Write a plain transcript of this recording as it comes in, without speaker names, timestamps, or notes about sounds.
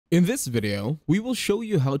In this video, we will show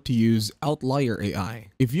you how to use Outlier AI.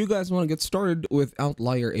 If you guys want to get started with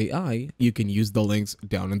Outlier AI, you can use the links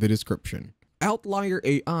down in the description. Outlier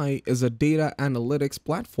AI is a data analytics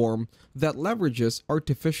platform that leverages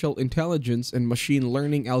artificial intelligence and machine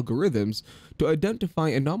learning algorithms to identify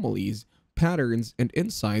anomalies, patterns, and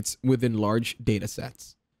insights within large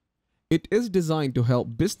datasets. It is designed to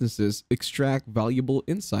help businesses extract valuable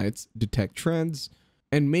insights, detect trends,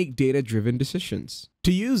 and make data-driven decisions.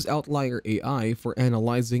 To use Outlier AI for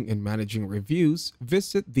analyzing and managing reviews,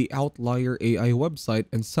 visit the Outlier AI website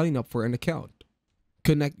and sign up for an account.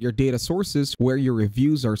 Connect your data sources where your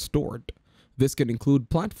reviews are stored. This can include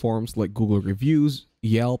platforms like Google Reviews,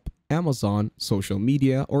 Yelp, Amazon, social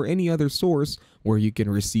media, or any other source where you can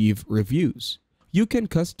receive reviews. You can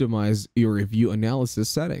customize your review analysis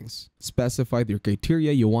settings, specify the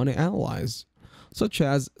criteria you want to analyze, such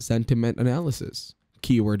as sentiment analysis,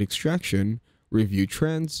 keyword extraction, review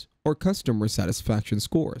trends, or customer satisfaction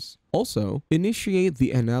scores. Also, initiate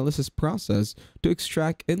the analysis process to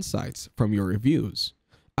extract insights from your reviews.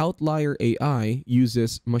 Outlier AI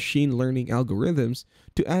uses machine learning algorithms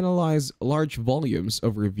to analyze large volumes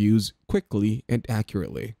of reviews quickly and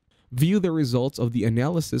accurately. View the results of the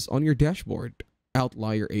analysis on your dashboard.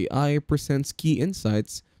 Outlier AI presents key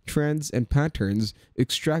insights, trends, and patterns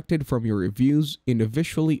extracted from your reviews in a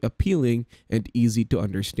visually appealing and easy to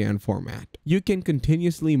understand format. You can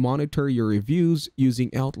continuously monitor your reviews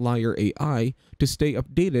using Outlier AI to stay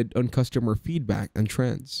updated on customer feedback and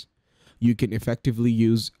trends. You can effectively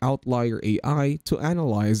use Outlier AI to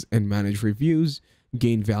analyze and manage reviews,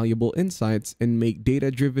 gain valuable insights, and make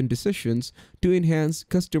data-driven decisions to enhance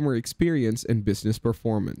customer experience and business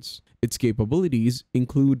performance. Its capabilities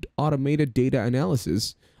include automated data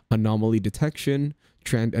analysis, anomaly detection,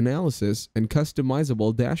 trend analysis, and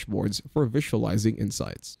customizable dashboards for visualizing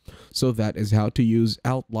insights. So that is how to use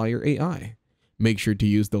Outlier AI. Make sure to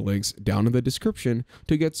use the links down in the description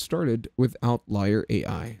to get started with Outlier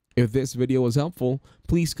AI. If this video was helpful,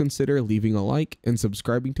 please consider leaving a like and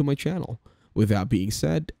subscribing to my channel. With that being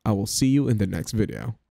said, I will see you in the next video.